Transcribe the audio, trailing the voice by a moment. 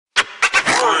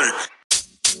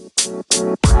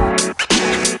Hello,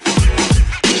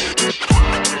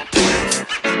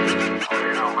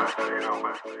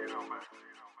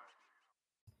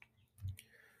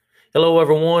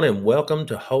 everyone, and welcome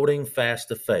to Holding Fast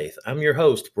to Faith. I'm your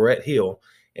host, Brett Hill,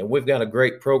 and we've got a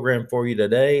great program for you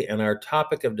today. And our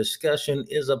topic of discussion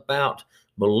is about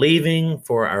believing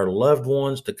for our loved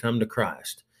ones to come to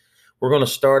Christ. We're going to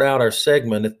start out our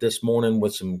segment this morning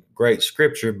with some great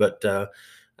scripture, but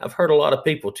I've heard a lot of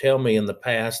people tell me in the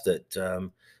past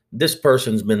that this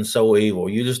person's been so evil.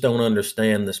 You just don't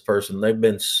understand this person. They've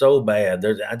been so bad.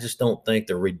 I just don't think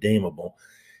they're redeemable.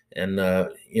 And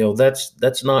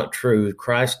that's not true.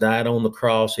 Christ died on the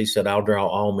cross. He said, "I'll draw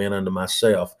all men unto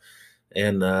myself."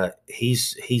 And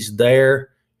he's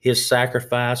there. His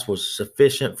sacrifice was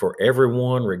sufficient for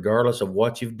everyone, regardless of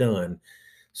what you've done.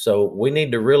 So we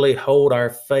need to really hold our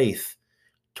faith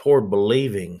toward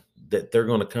believing that they're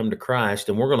going to come to Christ.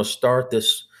 And we're going to start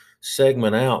this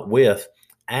segment out with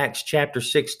Acts chapter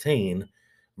 16,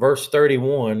 verse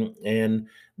 31. And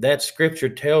that scripture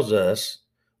tells us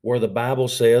where the Bible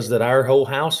says that our whole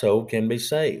household can be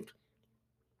saved.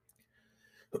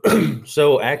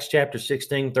 So Acts chapter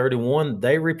 16, 31,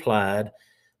 they replied,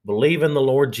 "Believe in the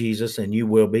Lord Jesus and you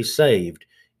will be saved,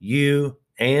 you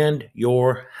and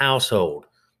your household."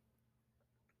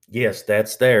 Yes,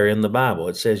 that's there in the Bible.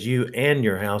 It says you and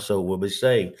your household will be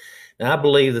saved. Now, I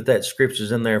believe that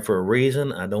scripture's in there for a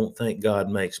reason. I don't think God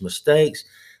makes mistakes.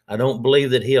 I don't believe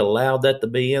that he allowed that to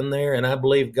be in there. And I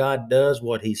believe God does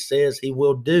what he says he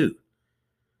will do.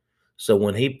 So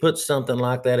when he puts something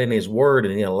like that in his word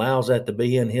and he allows that to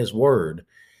be in his word,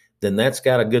 then that's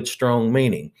got a good, strong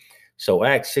meaning. So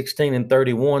Acts 16 and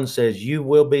 31 says, "You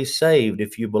will be saved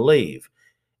if you believe,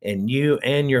 and you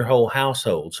and your whole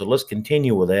household." So let's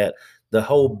continue with that. The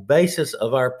whole basis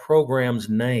of our program's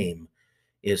name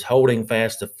is Holding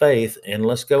Fast to Faith. And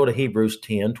let's go to Hebrews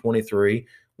 10:23,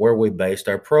 where we based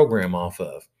our program off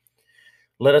of.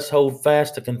 "Let us hold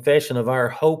fast the confession of our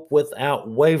hope without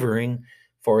wavering,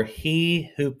 for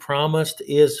he who promised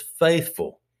is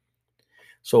faithful."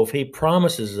 So if he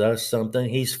promises us something,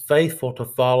 he's faithful to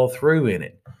follow through in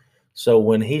it. So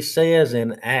when he says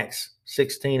in Acts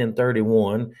 16 and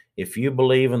 31, "If you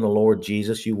believe in the Lord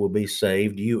Jesus, you will be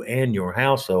saved, you and your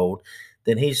household,"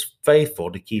 then he's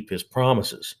faithful to keep his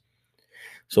promises.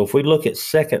 So if we look at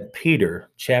 2 Peter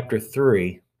chapter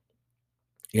 3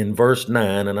 in verse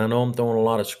 9, and I know I'm throwing a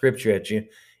lot of scripture at you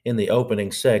in the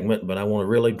opening segment, but I want to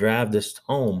really drive this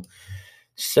home.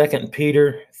 2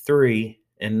 Peter 3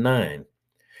 and 9.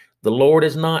 "The Lord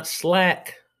is not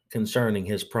slack concerning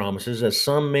his promises, as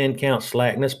some men count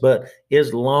slackness, but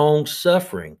is long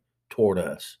suffering toward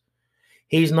us.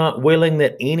 He's not willing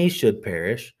that any should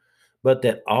perish, but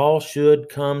that all should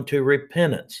come to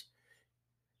repentance."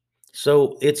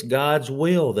 So it's God's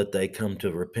will that they come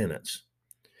to repentance.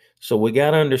 So we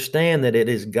got to understand that it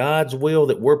is God's will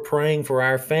that we're praying for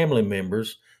our family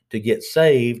members to get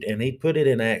saved. And he put it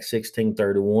in Acts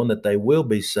 16:31 that they will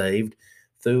be saved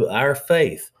through our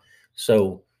faith.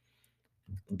 So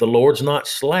the Lord's not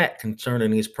slack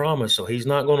concerning his promise. So he's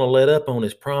not going to let up on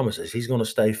his promises. He's going to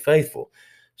stay faithful.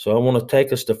 So I want to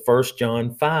take us to 1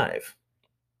 John 5.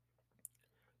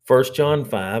 1 John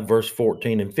 5, verse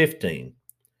 14 and 15.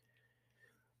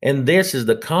 "And this is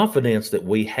the confidence that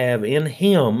we have in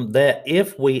him, that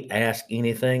if we ask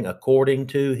anything according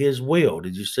to his will."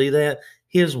 Did you see that?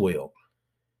 His will.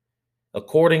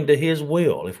 According to his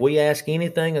will. If we ask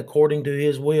anything according to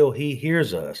his will, he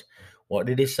hears us. What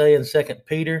did he say in 2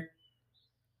 Peter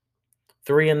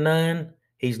 3 and 9?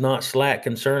 He's not slack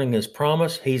concerning his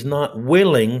promise. He's not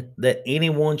willing that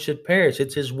anyone should perish.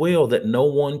 It's his will that no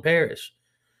one perish.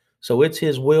 So it's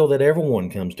his will that everyone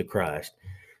comes to Christ.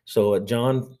 So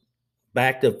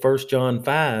back to 1 John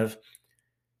 5,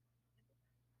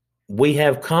 we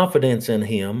have confidence in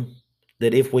him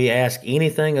that if we ask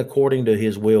anything according to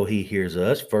his will, he hears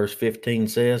us. Verse 15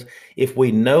 says, "If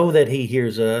we know that he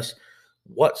hears us,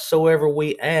 whatsoever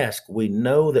we ask, we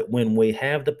know that when we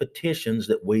have the petitions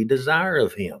that we desire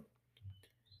of him."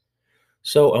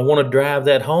 So I want to drive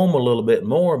that home a little bit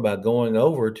more by going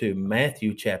over to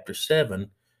Matthew chapter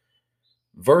 7,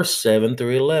 verse 7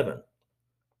 through 11.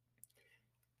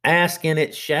 "Ask and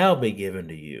it shall be given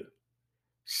to you.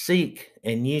 Seek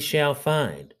and ye shall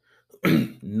find.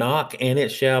 Knock and it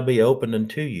shall be opened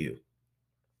unto you.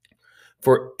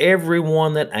 For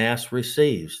everyone that asks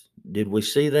receives." Did we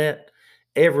see that?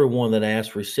 Everyone that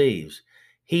asks receives.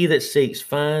 "He that seeks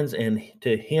finds, and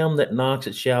to him that knocks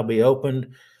it shall be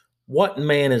opened. What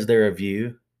man is there of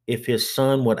you, if his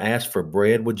son would ask for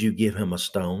bread, would you give him a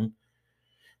stone?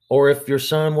 Or if your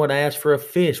son would ask for a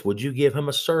fish, would you give him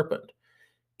a serpent?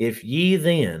 If ye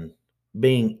then,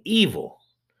 being evil,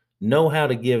 know how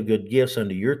to give good gifts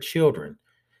unto your children,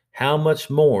 how much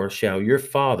more shall your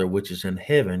Father which is in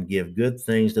heaven give good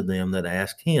things to them that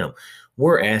ask him?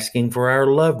 We're asking for our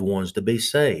loved ones to be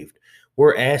saved.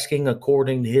 We're asking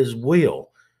according to his will,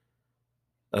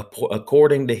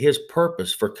 according to his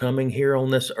purpose for coming here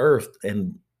on this earth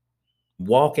and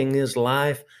walking his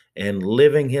life and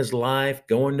living his life,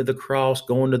 going to the cross,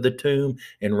 going to the tomb,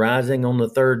 and rising on the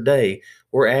third day.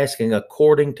 We're asking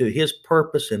according to his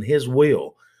purpose and his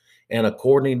will and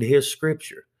according to his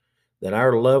scripture that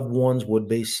our loved ones would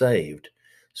be saved.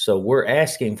 So we're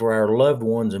asking for our loved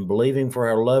ones and believing for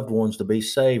our loved ones to be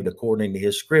saved according to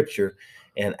his scripture.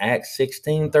 And Acts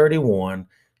 16:31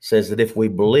 says that if we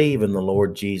believe in the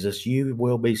Lord Jesus, you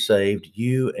will be saved,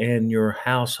 you and your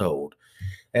household.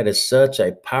 That is such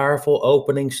a powerful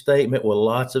opening statement with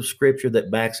lots of scripture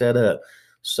that backs that up.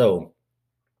 So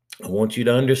I want you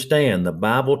to understand the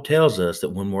Bible tells us that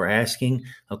when we're asking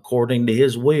according to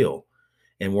his will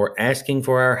and we're asking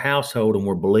for our household and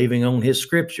we're believing on his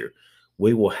scripture,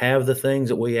 we will have the things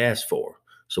that we ask for.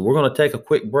 So we're going to take a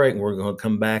quick break and we're going to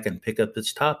come back and pick up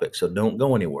this topic. So don't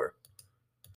go anywhere.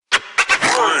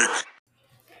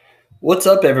 What's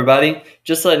up, everybody?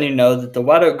 Just letting you know that the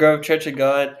White Oak Grove Church of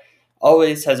God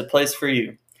always has a place for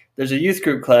you. There's a youth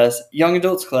group class, young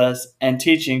adults class, and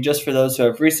teaching just for those who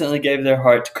have recently gave their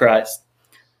heart to Christ.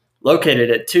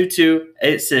 Located at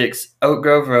 2286 Oak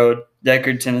Grove Road,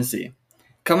 Deckard, Tennessee.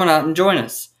 Come on out and join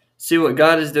us. See what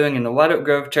God is doing in the White Oak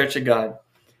Grove Church of God.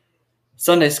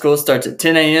 Sunday school starts at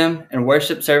 10 a.m. and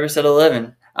worship service at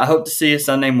 11. I hope to see you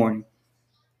Sunday morning.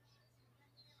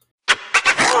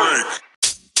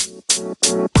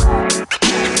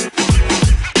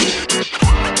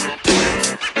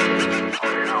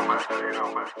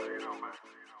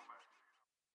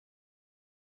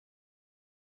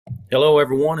 Hello,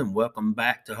 everyone, and welcome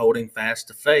back to Holding Fast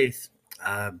to Faith.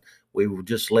 We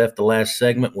just left the last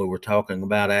segment. We were talking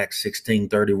about Acts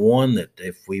 16:31, that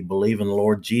if we believe in the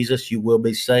Lord Jesus, you will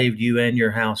be saved, you and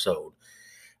your household.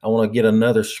 I want to get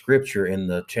another scripture in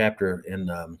the chapter in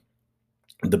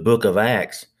the book of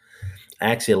Acts.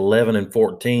 Acts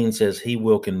 11:14 says, he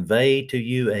will convey to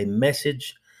you a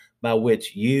message by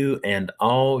which you and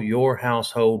all your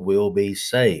household will be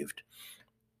saved.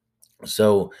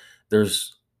 So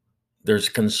there's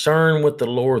concern with the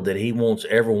Lord that he wants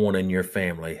everyone in your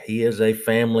family. He is a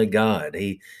family God.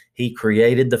 He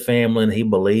created the family and he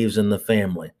believes in the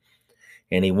family.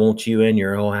 And he wants you and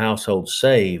your whole household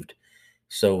saved.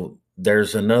 So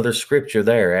there's another scripture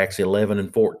there, Acts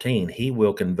 11:14. He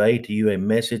will convey to you a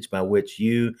message by which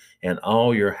you and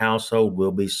all your household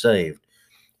will be saved.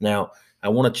 Now, I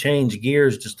want to change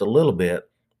gears just a little bit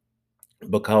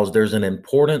because there's an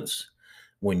importance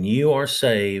when you are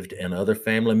saved and other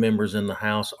family members in the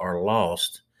house are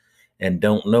lost and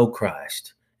don't know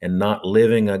Christ and not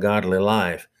living a godly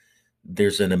life.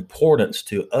 There's an importance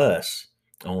to us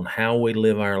on how we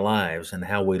live our lives and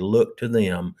how we look to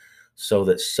them so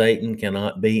that Satan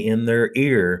cannot be in their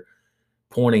ear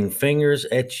pointing fingers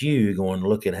at you going,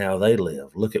 look at how they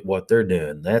live. Look at what they're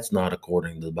doing. That's not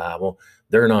according to the Bible.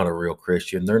 They're not a real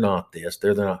Christian. They're not this.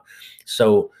 They're not.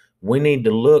 So we need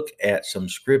to look at some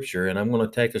scripture, and I'm going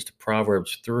to take us to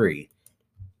Proverbs 3,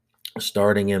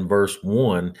 starting in verse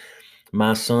 1.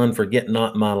 My son, forget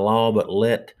not my law, but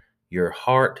let your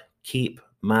heart keep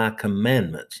my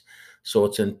commandments. So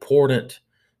it's important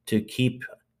to keep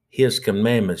his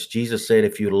commandments. Jesus said,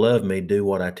 if you love me, do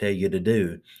what I tell you to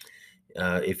do.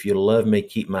 If you love me,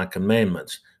 keep my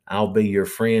commandments. I'll be your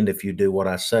friend if you do what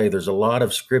I say. There's a lot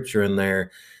of scripture in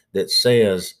there that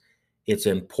says it's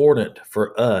important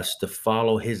for us to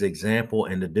follow his example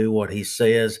and to do what he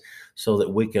says so that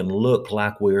we can look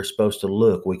like we are supposed to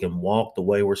look. We can walk the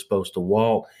way we're supposed to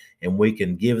walk, and we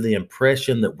can give the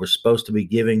impression that we're supposed to be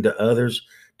giving to others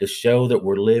to show that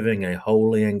we're living a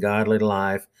holy and godly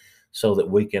life so that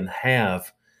we can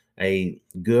have a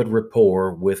good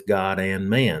rapport with God and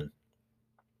man.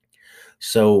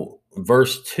 So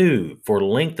verse 2, for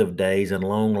length of days and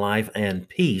long life and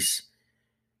peace,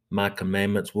 my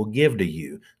commandments will give to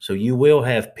you. So you will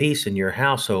have peace in your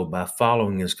household by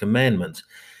following his commandments.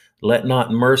 Let not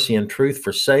mercy and truth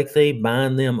forsake thee.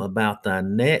 Bind them about thy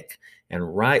neck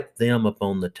and write them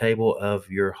upon the table of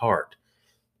your heart.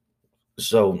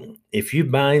 So if you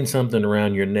bind something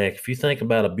around your neck, if you think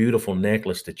about a beautiful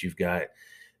necklace that you've got,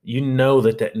 you know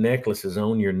that necklace is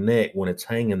on your neck when it's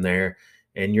hanging there,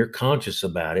 and you're conscious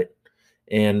about it.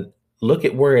 And look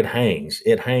at where it hangs.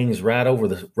 It hangs right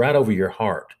over your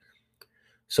heart.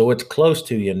 So it's close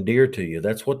to you and dear to you.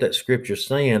 That's what that scripture's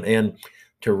saying. And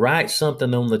to write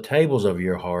something on the tables of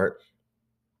your heart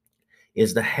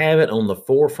is to have it on the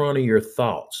forefront of your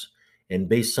thoughts. and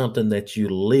be something that you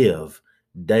live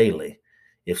daily.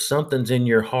 If something's in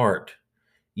your heart,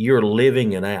 you're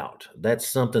living it out. That's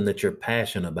something that you're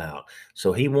passionate about.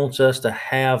 So he wants us to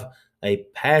have a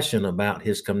passion about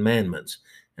his commandments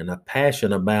and a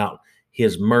passion about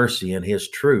his mercy and his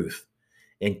truth,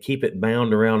 and keep it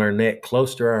bound around our neck,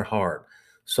 close to our heart,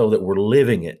 so that we're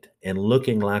living it and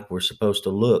looking like we're supposed to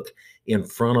look in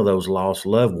front of those lost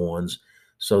loved ones,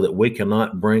 so that we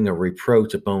cannot bring a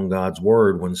reproach upon God's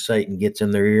word when Satan gets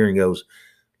in their ear and goes,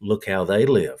 look how they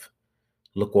live.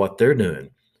 Look what they're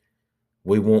doing.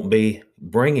 We won't be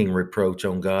bringing reproach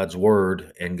on God's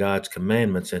word and God's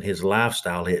commandments and his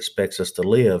lifestyle he expects us to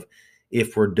live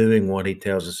if we're doing what he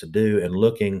tells us to do and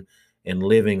looking and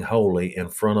living holy in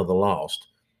front of the lost.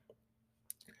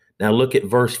 Now look at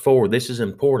verse 4. This is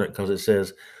important because it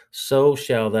says, so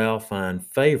shall thou find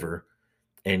favor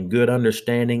and good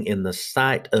understanding in the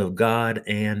sight of God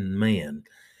and man.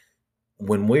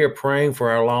 When we are praying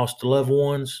for our lost loved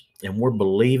ones and we're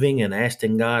believing and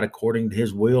asking God according to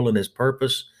his will and his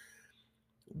purpose,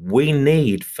 we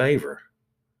need favor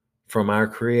from our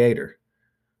Creator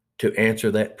to answer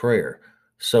that prayer.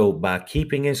 So by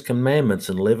keeping his commandments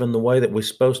and living the way that we're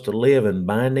supposed to live and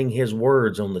binding his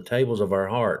words on the tables of our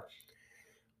heart,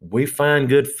 we find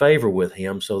good favor with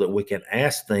him so that we can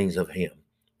ask things of him.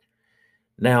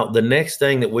 Now, the next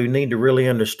thing that we need to really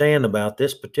understand about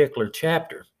this particular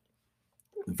chapter,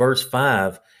 verse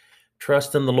 5,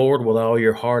 trust in the Lord with all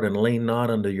your heart and lean not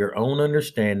unto your own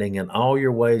understanding. In all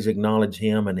your ways acknowledge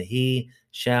him, and he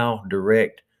shall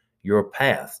direct your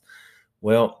path.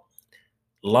 Well,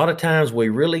 a lot of times we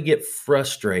really get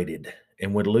frustrated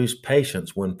and would lose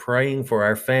patience when praying for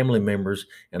our family members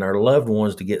and our loved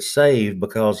ones to get saved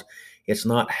because it's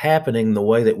not happening the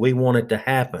way that we want it to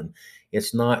happen.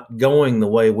 It's not going the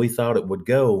way we thought it would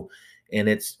go.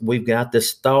 And we've got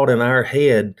this thought in our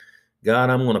head,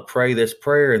 God, I'm going to pray this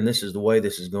prayer, and this is the way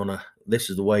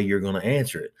you're going to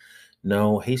answer it.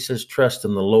 No, he says, trust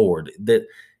in the Lord, that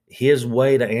his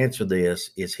way to answer this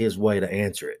is his way to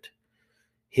answer it.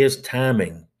 His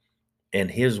timing and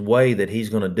his way that he's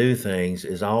going to do things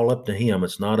is all up to him.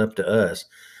 It's not up to us.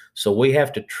 So we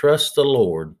have to trust the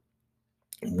Lord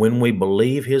when we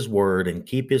believe his word and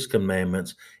keep his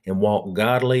commandments and walk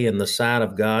godly in the sight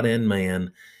of God and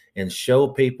man and show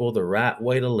people the right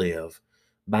way to live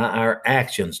by our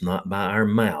actions, not by our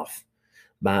mouth,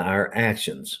 by our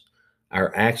actions.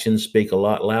 Our actions speak a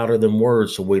lot louder than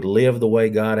words, so we live the way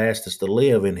God asked us to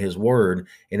live in his word,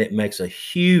 and it makes a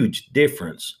huge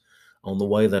difference on the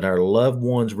way that our loved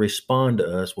ones respond to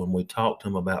us when we talk to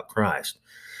them about Christ.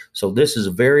 So this is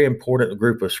a very important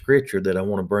group of scripture that I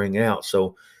want to bring out.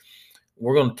 So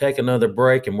we're going to take another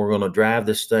break, and we're going to drive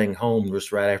this thing home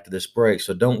just right after this break.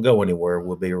 So don't go anywhere.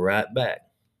 We'll be right back.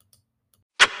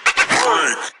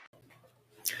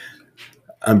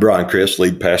 I'm Brian Chris,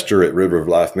 lead pastor at River of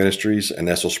Life Ministries in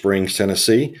Estill Springs,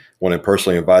 Tennessee. I want to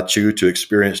personally invite you to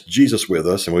experience Jesus with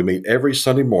us, and we meet every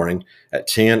Sunday morning at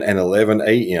 10 and 11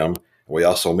 a.m. We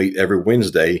also meet every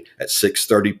Wednesday at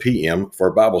 6:30 p.m. for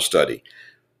a Bible study.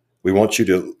 We want you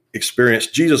to experience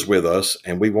Jesus with us,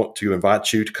 and we want to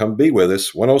invite you to come be with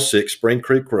us, 106 Spring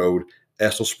Creek Road,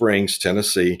 Estill Springs,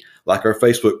 Tennessee. Like our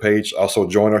Facebook page, also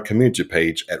join our community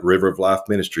page at River of Life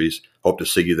Ministries. Hope to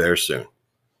see you there soon.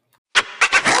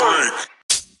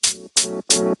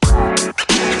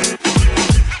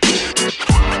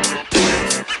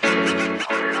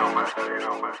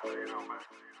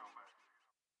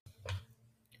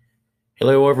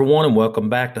 Hello, everyone, and welcome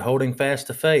back to Holding Fast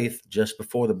to Faith. Just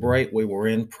before the break, we were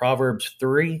in Proverbs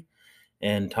 3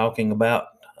 and talking about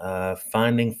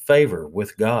finding favor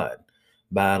with God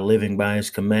by living by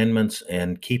his commandments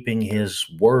and keeping his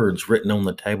words written on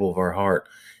the table of our heart,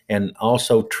 and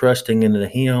also trusting in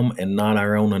him and not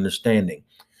our own understanding.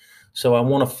 So I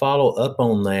want to follow up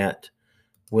on that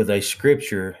with a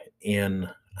scripture in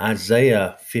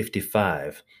Isaiah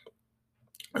 55.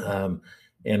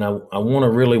 And I want to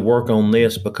really work on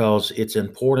this because it's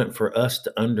important for us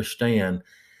to understand.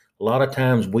 A lot of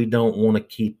times we don't want to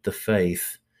keep the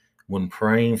faith when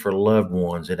praying for loved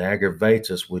ones. It aggravates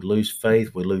us. We lose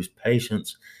faith, we lose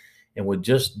patience, and we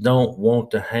just don't want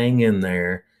to hang in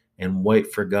there and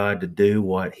wait for God to do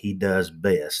what he does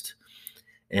best.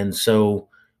 And so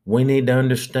we need to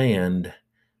understand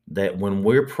that when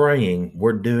we're praying,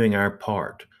 we're doing our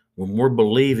part. When we're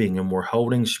believing and we're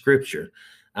holding scripture,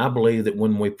 I believe that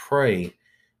when we pray,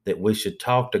 that we should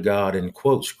talk to God and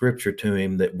quote scripture to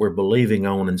him that we're believing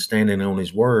on and standing on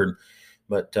his word.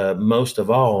 But most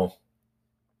of all,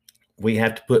 we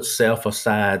have to put self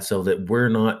aside so that we're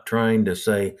not trying to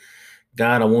say,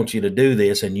 God, I want you to do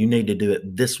this and you need to do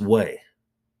it this way.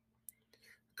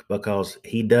 because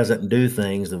he doesn't do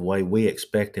things the way we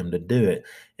expect him to do it.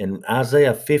 In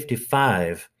Isaiah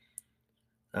 55,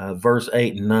 verse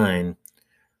 8 and 9,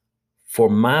 for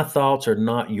my thoughts are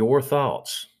not your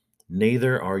thoughts,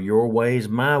 neither are your ways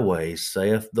my ways,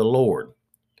 saith the Lord.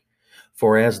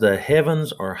 For as the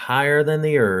heavens are higher than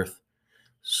the earth,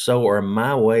 so are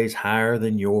my ways higher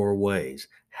than your ways.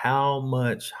 How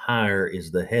much higher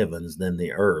is the heavens than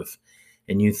the earth?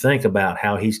 And you think about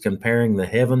how he's comparing the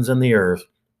heavens and the earth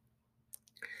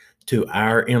to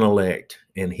our intellect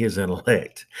and his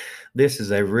intellect. This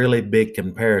is a really big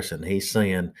comparison. He's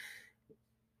saying,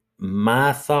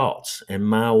 my thoughts and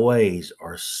my ways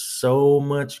are so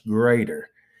much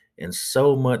greater and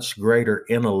so much greater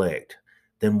intellect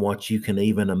than what you can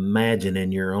even imagine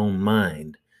in your own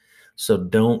mind. So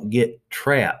don't get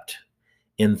trapped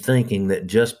in thinking that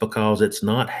just because it's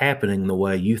not happening the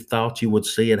way you thought you would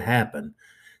see it happen,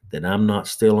 that I'm not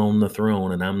still on the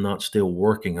throne and I'm not still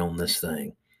working on this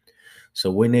thing. So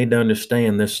we need to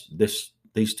understand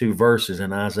these two verses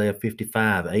in Isaiah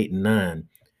 55, 8 and 9.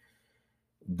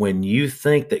 When you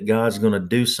think that God's going to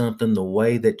do something the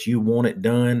way that you want it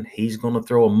done, he's going to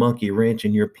throw a monkey wrench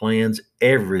in your plans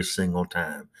every single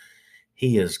time.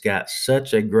 He has got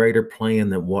such a greater plan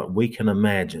than what we can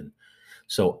imagine.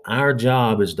 So our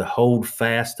job is to hold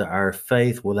fast to our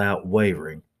faith without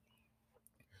wavering.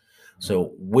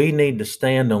 So we need to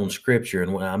stand on Scripture.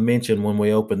 And I mentioned when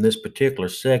we opened this particular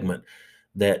segment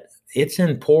that it's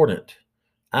important.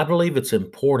 I believe it's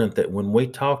important that when we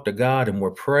talk to God and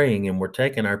we're praying and we're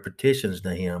taking our petitions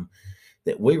to him,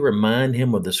 that we remind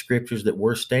him of the Scriptures that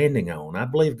we're standing on. I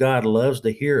believe God loves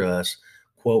to hear us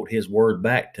quote his word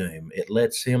back to him. It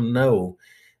lets him know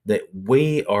that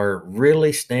we are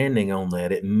really standing on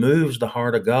that. It moves the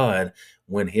heart of God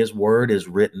when his word is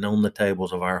written on the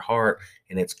tables of our heart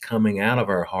and it's coming out of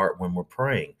our heart when we're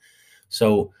praying.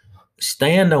 So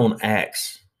stand on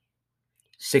Acts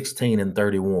 16 and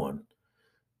 31.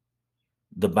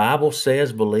 The Bible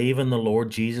says, believe in the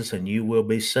Lord Jesus and you will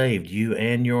be saved, you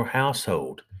and your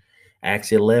household.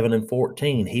 Acts 11 and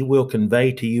 14, he will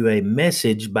convey to you a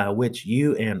message by which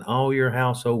you and all your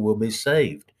household will be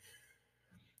saved.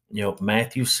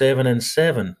 Matthew 7 and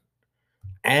 7,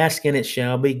 ask and it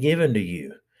shall be given to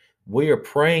you. We are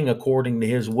praying according to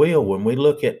his will. When we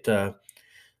look at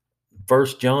 1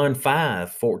 John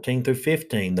 5, 14 through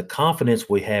 15, the confidence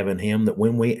we have in him that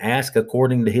when we ask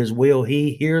according to his will,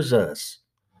 he hears us.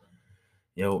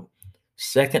 2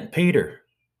 Peter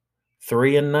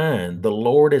 3 and 9, the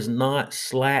Lord is not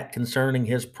slack concerning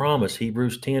his promise.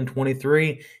 Hebrews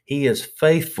 10:23, he is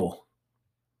faithful.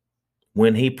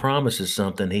 When he promises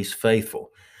something, he's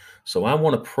faithful. So I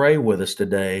want to pray with us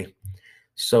today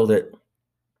so that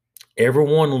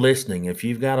everyone listening, if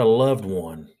you've got a loved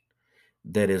one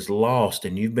that is lost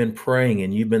and you've been praying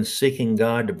and you've been seeking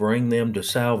God to bring them to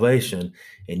salvation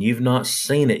and you've not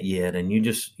seen it yet and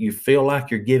you feel like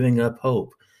you're giving up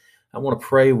hope, I want to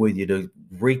pray with you to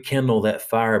rekindle that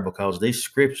fire, because these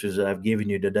scriptures that I've given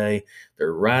you today,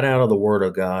 they're right out of the Word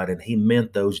of God, and he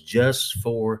meant those just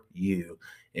for you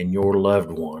and your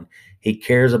loved one. He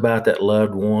cares about that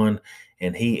loved one,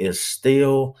 and he is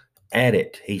still at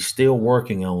it. He's still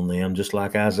working on them, just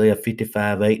like Isaiah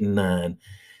 55, 8 and 9.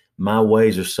 My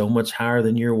ways are so much higher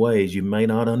than your ways. You may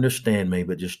not understand me,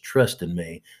 but just trust in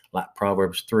me, like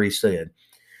Proverbs 3 said.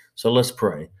 So let's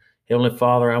pray. Heavenly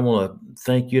Father, I want to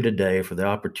thank you today for the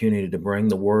opportunity to bring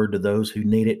the word to those who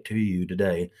need it to you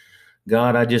today.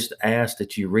 God, I just ask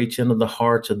that you reach into the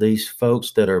hearts of these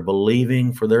folks that are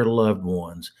believing for their loved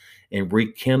ones and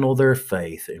rekindle their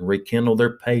faith and rekindle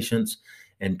their patience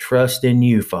and trust in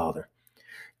you, Father.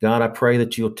 God, I pray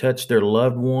that you'll touch their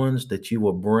loved ones, that you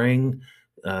will bring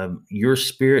your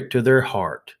spirit to their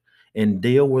heart and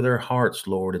deal with their hearts,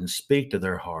 Lord, and speak to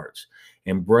their hearts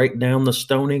and break down the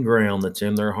stony ground that's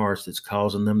in their hearts that's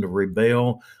causing them to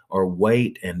rebel or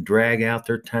wait and drag out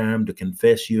their time to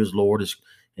confess you as Lord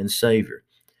and Savior.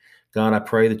 God, I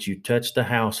pray that you touch the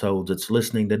households that's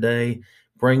listening today.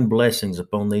 Bring blessings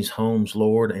upon these homes,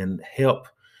 Lord, and help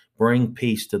bring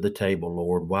peace to the table,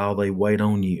 Lord, while they wait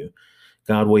on you.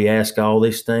 God, we ask all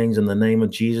these things in the name of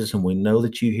Jesus, and we know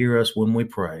that you hear us when we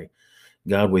pray.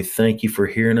 God, we thank you for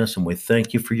hearing us, and we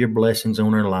thank you for your blessings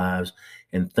on our lives,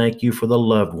 and thank you for the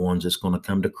loved ones that's going to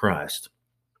come to Christ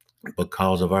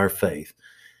because of our faith.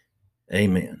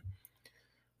 Amen.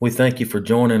 We thank you for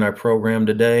joining our program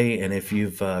today, and if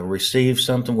you've received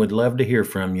something, we'd love to hear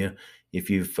from you. If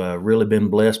you've really been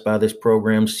blessed by this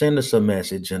program, send us a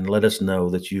message and let us know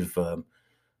that you've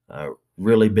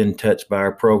really been touched by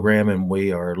our program, and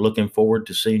we are looking forward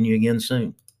to seeing you again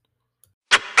soon.